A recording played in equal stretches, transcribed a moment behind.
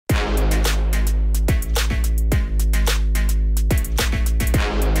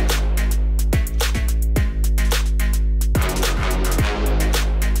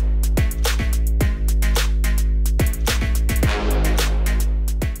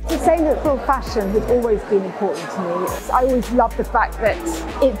Sustainable fashion has always been important to me. I always loved the fact that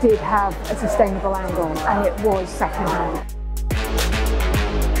it did have a sustainable angle and it was second-hand.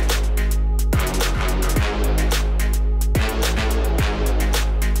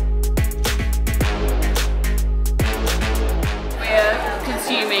 We're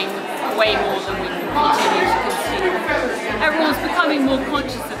consuming way more than we can continue to consume. Everyone's becoming more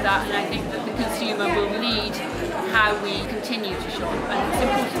conscious of that, and I think that the consumer will lead how we continue to shop, and it's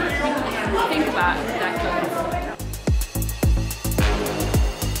important for people to think about their clothes.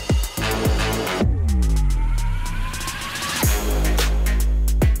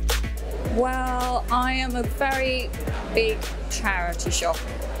 Well, I am a very big charity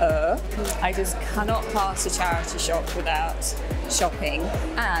shopper. I just cannot pass a charity shop without shopping.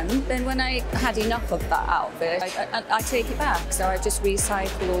 And then when I had enough of that outfit, I take it back. So I just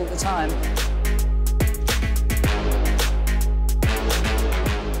recycle all the time.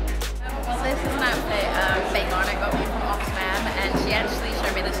 This is an outfit Garnett got me from Oxfam, and she actually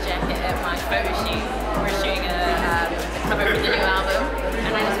showed me this jacket at my photo shoot. We're shooting the cover for the new album,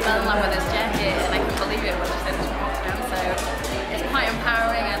 and I just fell in love with this jacket, and I couldn't believe it when she said it's from Oxfam. So it's quite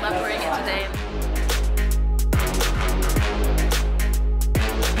empowering. I love wearing it today.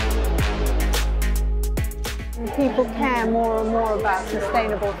 People care more and more about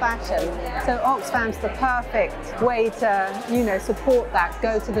sustainable fashion. So Oxfam's the perfect way to, support that.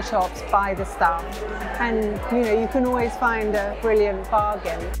 Go to the shops, buy the stuff, and you can always find a brilliant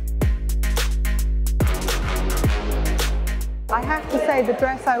bargain. I have to say the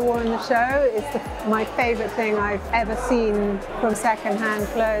dress I wore in the show is my favourite thing I've ever seen from second-hand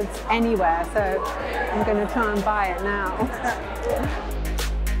clothes anywhere. So I'm going to try and buy it now.